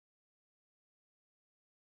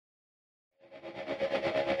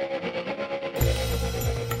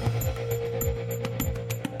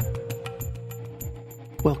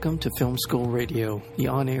Welcome to Film School Radio, the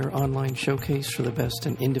on-air online showcase for the best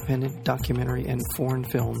in independent documentary and foreign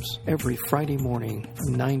films, every Friday morning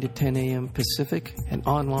from 9 to 10 a.m. Pacific and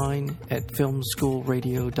online at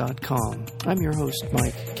filmschoolradio.com. I'm your host,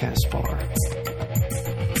 Mike Kaspar.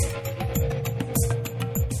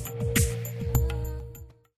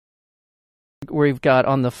 We've got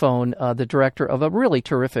on the phone the director of a really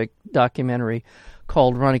terrific documentary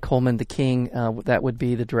called Ronnie Coleman, the King. That would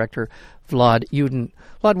be the director, Vlad Yudin.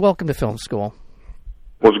 Vlad, welcome to Film School.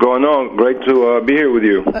 What's going on? Great to be here with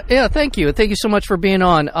you. Yeah, thank you. Thank you so much for being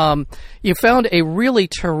on. You found a really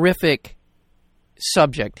terrific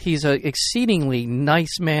subject. He's an exceedingly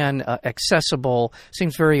nice man, accessible,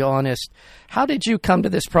 seems very honest. How did you come to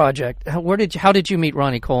this project? How did you meet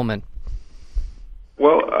Ronnie Coleman?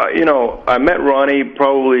 Well, I met Ronnie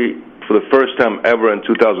probably for the first time ever in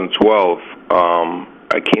 2012.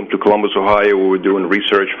 I came to Columbus, Ohio. We were doing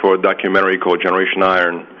research for a documentary called Generation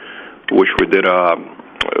Iron, which we did,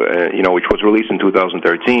 which was released in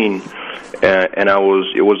 2013. And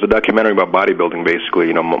it was a documentary about bodybuilding,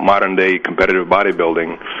 basically, modern day competitive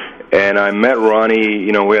bodybuilding. And I met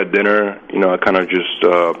Ronnie. We had dinner. I kind of just,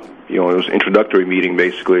 it was an introductory meeting,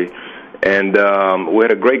 basically. And we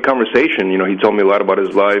had a great conversation. He told me a lot about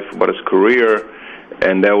his life, about his career.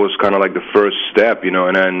 And that was kind of like the first step,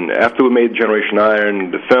 And then after we made Generation Iron,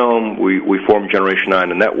 the film, we formed Generation Iron,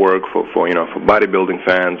 the network for bodybuilding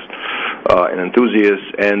fans and enthusiasts.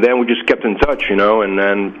 And then we just kept in touch, And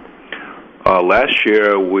then last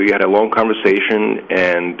year we had a long conversation,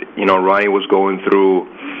 and Ronnie was going through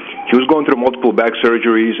multiple back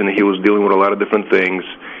surgeries, and he was dealing with a lot of different things.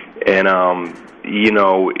 And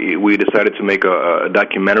we decided to make a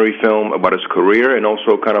documentary film about his career, and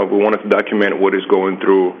also we wanted to document what he's going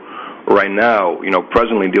through right now,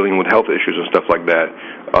 presently dealing with health issues and stuff like that,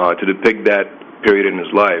 to depict that period in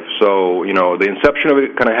his life. So, the inception of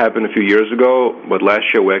it kind of happened a few years ago, but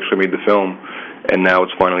last year we actually made the film, and now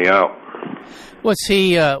it's finally out. Was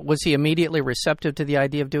he immediately receptive to the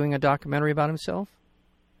idea of doing a documentary about himself?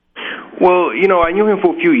 Well, I knew him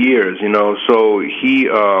for a few years, so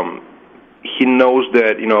he knows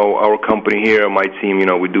that, our company here, my team,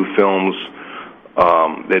 we do films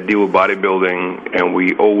that deal with bodybuilding, and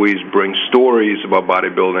we always bring stories about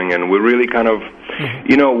bodybuilding, and we really kind of,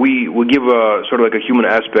 we give a sort of like a human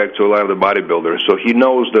aspect to a lot of the bodybuilders, so he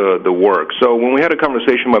knows the work. So when we had a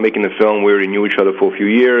conversation about making the film, we already knew each other for a few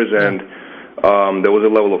years, and there was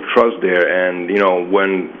a level of trust there, and,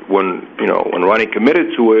 when Ronnie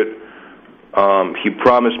committed to it, he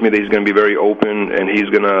promised me that he's going to be very open, and he's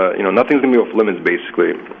going to, nothing's going to be off limits,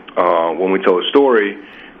 basically, when we tell a story.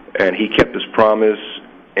 And he kept his promise,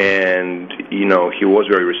 and, he was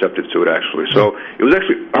very receptive to it, actually. So it was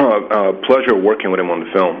actually a pleasure working with him on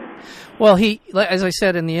the film. Well, as I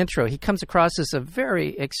said in the intro, he comes across as a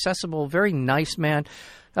very accessible, very nice man.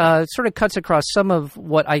 Sort of cuts across some of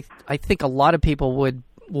what I think a lot of people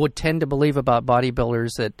would tend to believe about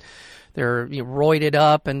bodybuilders, that they're roided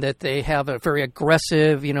up and that they have a very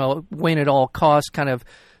aggressive, win at all costs kind of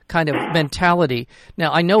mentality.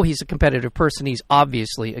 Now, I know he's a competitive person. He's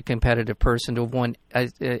obviously a competitive person to have won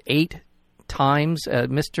 8 times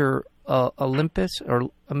Mr. Olympus, or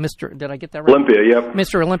Mr. Did I get that right? Olympia, yep.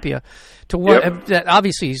 Mr. Olympia.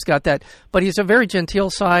 Obviously, he's got that. But he's a very genteel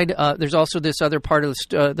side. There's also this other part of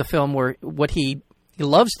the film where what he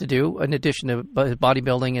loves to do, in addition to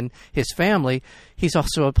bodybuilding and his family, he's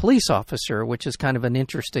also a police officer, which is kind of an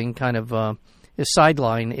interesting kind of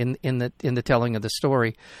sideline in the telling of the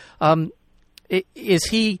story. Is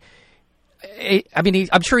he?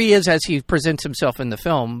 I'm sure he is as he presents himself in the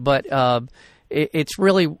film, but it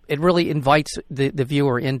really invites the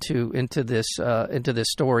viewer into this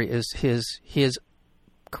story, is his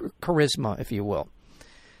charisma, if you will.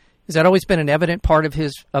 Has that always been an evident part of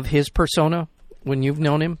his persona when you've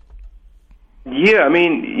known him? Yeah,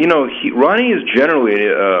 Ronnie is generally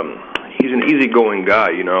he's an easygoing guy,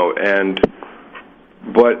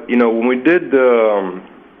 but when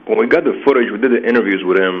we got the footage, we did the interviews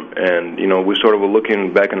with him, and we sort of were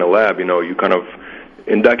looking back in the lab. You kind of,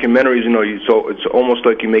 in documentaries, so it's almost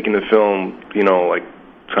like you're making the film, like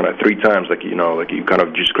kind of 3 times, like you kind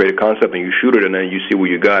of just create a concept and you shoot it, and then you see what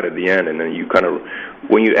you got at the end, and then you kind of,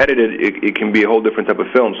 when you edit it can be a whole different type of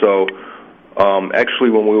film. So actually,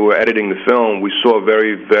 when we were editing the film, we saw a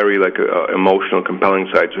very, very emotional, compelling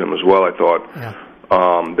side to him as well. I thought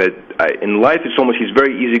in life, it's almost, he's a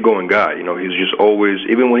very easygoing guy. He's just always,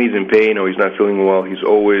 even when he's in pain or he's not feeling well, he's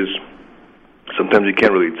always, sometimes you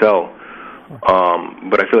can't really tell.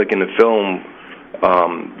 But I feel like in the film,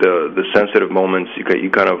 the sensitive moments,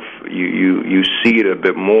 you see it a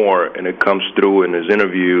bit more, and it comes through in his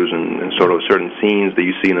interviews and sort of certain scenes that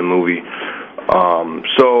you see in the movie.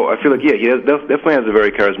 So I feel like, yeah, he definitely has a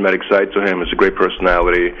very charismatic side to him. It's a great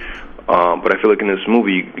personality. But I feel like in this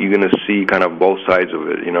movie, you're going to see kind of both sides of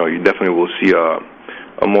it. You know, you definitely will see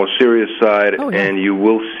a more serious side, and you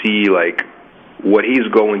will see, like, what he's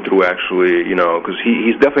going through, actually, you know, because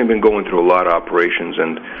he's definitely been going through a lot of operations,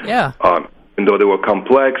 and and though they were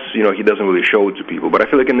complex, you know, he doesn't really show it to people. But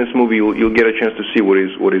I feel like in this movie, you'll get a chance to see what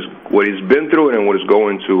he's been through and what he's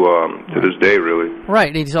going to this day, really. Right,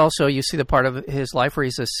 and he's also, you see the part of his life where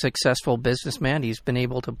he's a successful businessman. He's been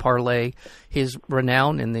able to parlay his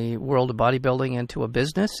renown in the world of bodybuilding into a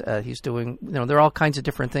business. He's doing, you know, there are all kinds of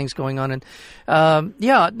different things going on. And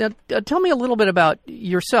now, tell me a little bit about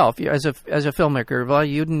yourself as a filmmaker. Well,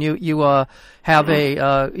 you have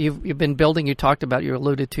you've been building. You talked about, you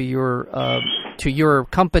alluded to your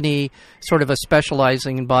company, sort of a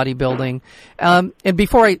specializing in bodybuilding. And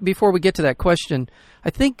before we get to that question, I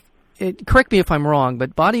think, correct me if I'm wrong,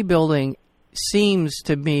 but bodybuilding seems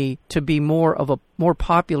to me to be more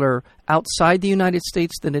popular outside the United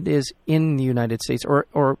States than it is in the United States,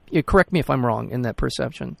 or correct me if I'm wrong in that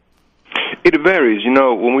perception. It varies. You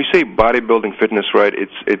know, when we say bodybuilding fitness, right,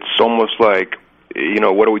 it's almost like, you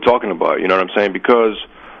know, what are we talking about? You know what I'm saying? Because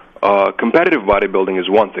competitive bodybuilding is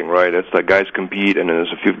one thing, right? It's like guys compete, and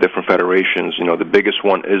there's a few different federations. You know, the biggest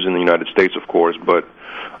one is in the United States, of course, but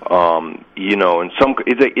you know,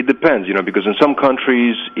 it depends, you know, because in some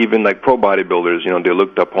countries, even like pro bodybuilders, you know, they're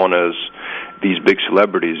looked upon as these big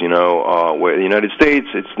celebrities, you know, where in the United States,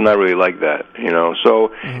 it's not really like that, you know.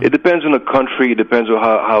 So it depends on the country, it depends on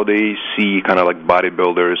how they see kind of like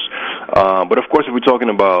bodybuilders. But of course, if we're talking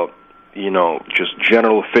about, you know, just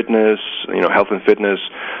general fitness, you know, health and fitness,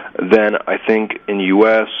 then I think in the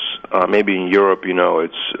U.S., maybe in Europe, you know,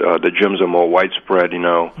 it's the gyms are more widespread, you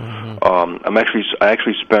know. I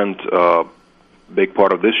actually spent a big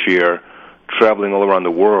part of this year traveling all around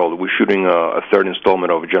the world. We're shooting a third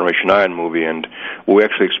installment of a Generation Iron movie, and we're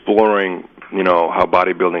actually exploring, you know, how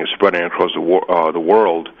bodybuilding is spreading across the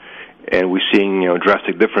world, and we're seeing, you know,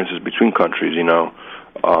 drastic differences between countries, you know.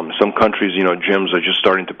 Some countries, you know, gyms are just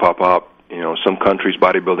starting to pop up. You know, some countries,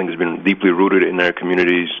 bodybuilding has been deeply rooted in their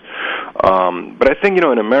communities. But I think, you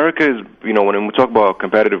know, in America, you know, when we talk about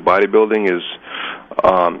competitive bodybuilding,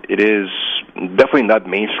 it is definitely not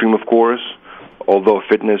mainstream, of course, although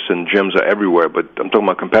fitness and gyms are everywhere. But I'm talking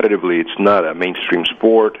about competitively, it's not a mainstream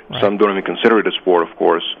sport. Right. Some don't even consider it a sport, of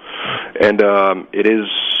course. And it is,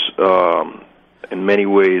 in many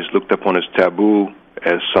ways, looked upon as taboo,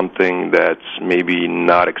 as something that's maybe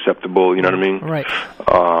not acceptable, you know what I mean? Right.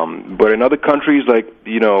 But in other countries, like,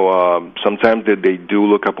 you know, sometimes they do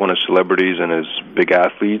look upon as celebrities and as big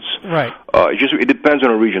athletes. Right. It depends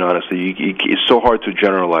on the region, honestly. It's so hard to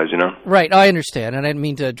generalize, you know? Right, I understand, and I didn't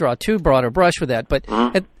mean to draw too broad a brush with that, but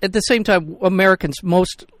at the same time, Americans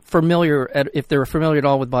most familiar, if they're familiar at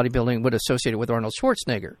all with bodybuilding, would associate it with Arnold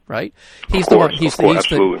Schwarzenegger, right? He's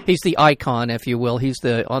the icon, if you will. He's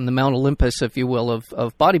on the Mount Olympus, if you will,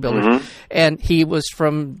 of bodybuilders. And he was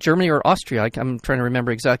from Germany or Austria. I'm trying to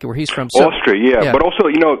remember exactly where he's from. So, Austria, yeah. But also,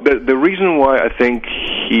 you know, the reason why I think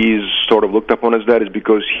he's sort of looked upon as that is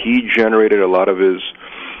because he generated a lot of his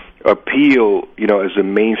appeal, you know, as a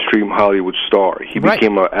mainstream Hollywood star. He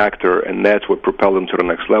became an actor, and that's what propelled him to the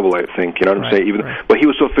next level, I think. You know what I'm saying? But he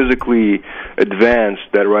was so physically advanced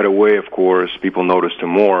that right away, of course, people noticed him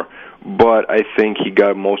more. But I think he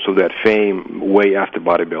got most of that fame way after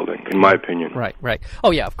bodybuilding, in my opinion. Right. Oh,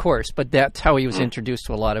 yeah, of course. But that's how he was introduced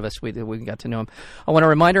to a lot of us. We got to know him. I want to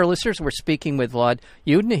remind our listeners we're speaking with Vlad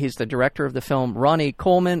Yudin. He's the director of the film Ronnie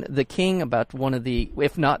Coleman, The King, about one of the,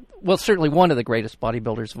 if not, well, certainly one of the greatest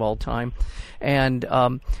bodybuilders of all time. And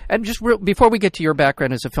just before we get to your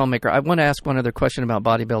background as a filmmaker, I want to ask one other question about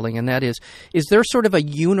bodybuilding, and that is there sort of a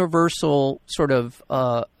universal sort of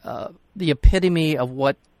the epitome of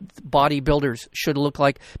what bodybuilders should look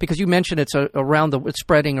like? Because you mentioned it's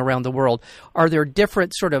spreading around the world. Are there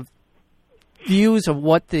different sort of views of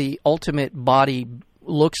what the ultimate body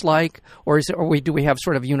looks like, or do we have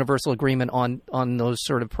sort of universal agreement on those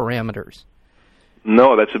sort of parameters?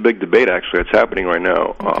 No, that's a big debate, actually. It's happening right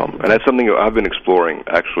now. And that's something I've been exploring,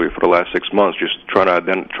 actually, for the last 6 months, just trying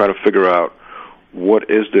to figure out what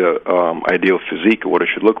is the ideal physique, what it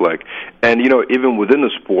should look like. And, you know, even within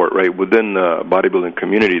the sport, right, within the bodybuilding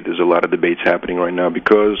community, there's a lot of debates happening right now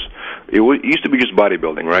because it used to be just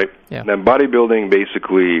bodybuilding, right? Yeah. And then bodybuilding,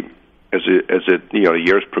 basically, as it you know,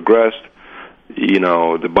 years progressed, you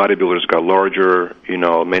know, the bodybuilders got larger. You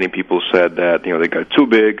know, many people said that, you know, they got too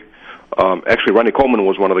big. Actually, Ronnie Coleman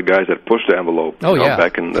was one of the guys that pushed the envelope.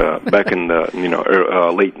 Back in the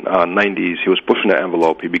late '90s, he was pushing the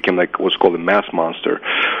envelope. He became like what's called a mass monster.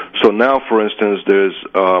 So now, for instance, there's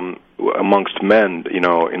amongst men,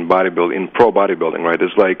 in bodybuilding, in pro bodybuilding, right?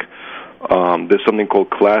 There's something called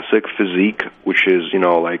classic physique, which is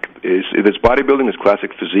it's bodybuilding is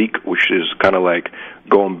classic physique, which is kind of like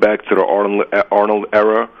going back to the Arnold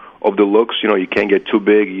era of the looks. You can't get too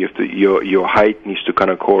big. You have to, your height needs to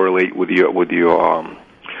kind of correlate with your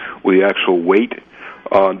actual weight.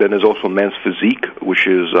 Then there's also men's physique, which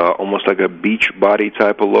is almost like a beach body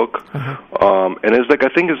type of look. And it's I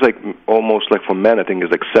think it's almost like for men, I think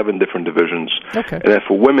it's 7 different divisions. Okay. And then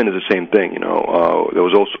for women, it's the same thing. There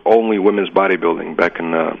was also only women's bodybuilding back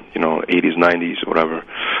in 80s, 90s, whatever.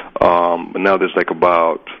 But now there's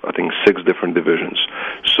about I think 6 different divisions.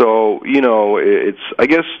 So it's I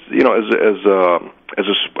guess as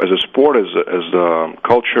a sport, as a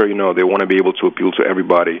culture, they want to be able to appeal to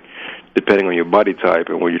everybody, depending on your body type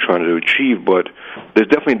and what you're trying to achieve. But there's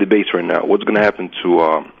definitely debates right now. What's going to happen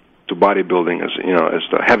to bodybuilding, as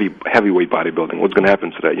the heavyweight bodybuilding? What's going to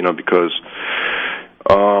happen to that? Because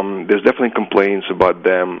there's definitely complaints about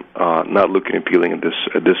them not looking appealing at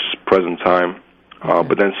this present time. Okay.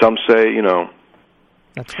 But then some say,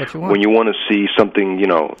 that's what you want. when you want to see something,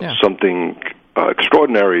 something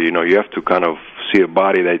extraordinary, you have to kind of see a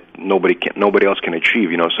body that nobody else can achieve,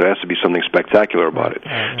 so there has to be something spectacular about it.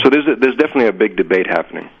 So there's definitely a big debate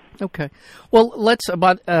happening. Okay. Well, let's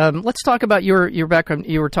talk about your background.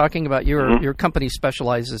 You were talking about your company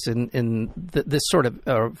specializes in this sort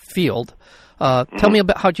of field. Tell me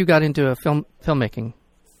about how you got into filmmaking.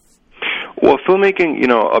 Well, filmmaking,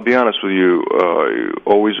 I'll be honest with you,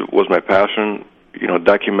 always was my passion.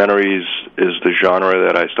 Documentaries is the genre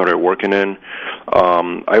that I started working in.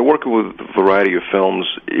 I work with a variety of films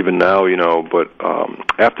even now, but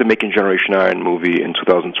after making Generation Iron movie in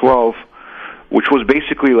 2012, which was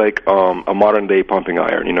basically like a modern-day Pumping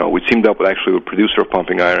Iron, we teamed up with producer of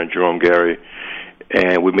Pumping Iron, Jerome Gary,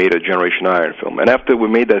 and we made a Generation Iron film. And after we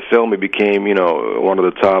made that film, it became, one of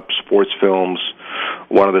the top sports films,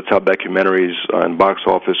 one of the top documentaries in box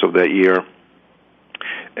office of that year.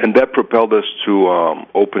 And that propelled us to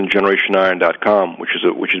open GenerationIron.com, which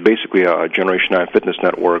is basically a Generation Iron fitness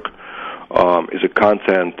network. Is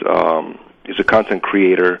a content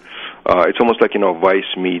creator. It's almost like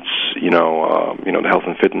Vice meets the health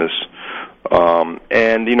and fitness.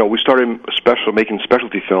 And we started making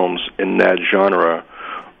specialty films in that genre.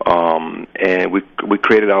 And we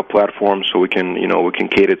created our platform so we can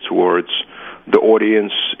cater towards the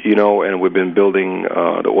audience, and we've been building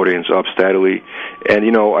the audience up steadily. And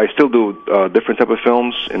I still do different type of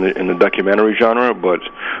films in the documentary genre, but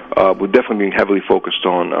we're definitely being heavily focused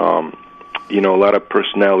on a lot of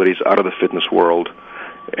personalities out of the fitness world,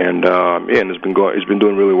 and it's been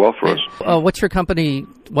doing really well for us. What's your company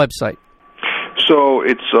website? So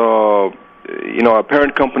it's our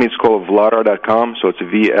parent company is called Vladar.com, so it's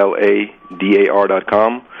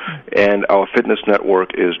VLADAR.com. And our fitness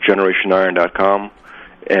network is GenerationIron.com.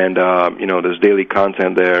 And, there's daily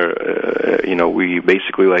content there. We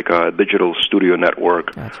basically like a digital studio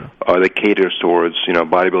network. Gotcha. That caters towards,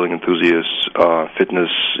 bodybuilding enthusiasts, fitness,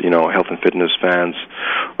 health and fitness fans,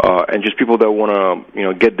 and just people that want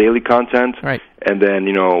to, get daily content. Right. And then,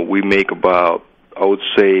 we make about, I would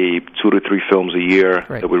say, 2 to 3 films a year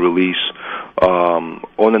that we release on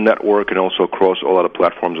the network and also across all other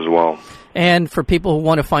platforms as well. And for people who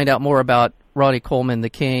want to find out more about Ronnie Coleman, The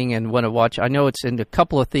King, and want to watch, I know it's in a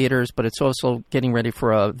couple of theaters, but it's also getting ready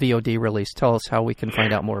for a VOD release. Tell us how we can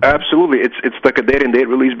find out more about it. Absolutely. It's like a date-and-date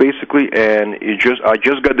release, basically, and I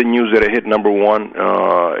just got the news that it hit number 1.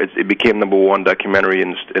 It became number 1 documentary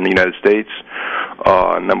in the United States,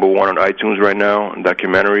 number 1 on iTunes right now,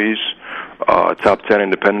 documentaries, top 10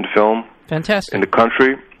 independent film. Fantastic. In the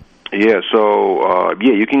country. Yeah, so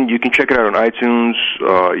you can check it out on iTunes.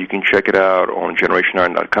 You can check it out on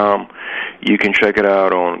GenerationIron.com. You can check it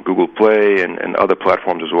out on Google Play and other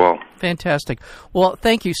platforms as well. Fantastic. Well,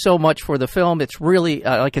 thank you so much for the film. It's really,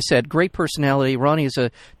 like I said, great personality. Ronnie is a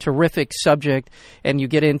terrific subject, and you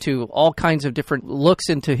get into all kinds of different looks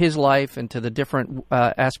into his life and to the different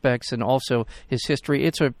aspects and also his history.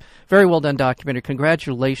 It's a very well-done documentary.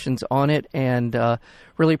 Congratulations on it, and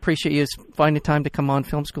really appreciate you finding time to come on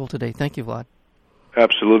Film School today. Thank you, Vlad.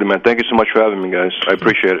 Absolutely, man. Thank you so much for having me, guys. I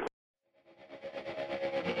appreciate it.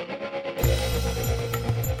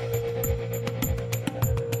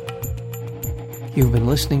 You've been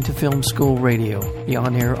listening to Film School Radio, the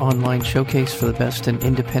on-air online showcase for the best in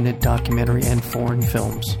independent documentary and foreign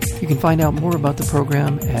films. You can find out more about the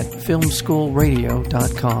program at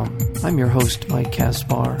filmschoolradio.com. I'm your host, Mike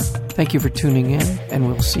Kaspar. Thank you for tuning in, and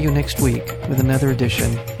we'll see you next week with another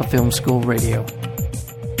edition of Film School Radio.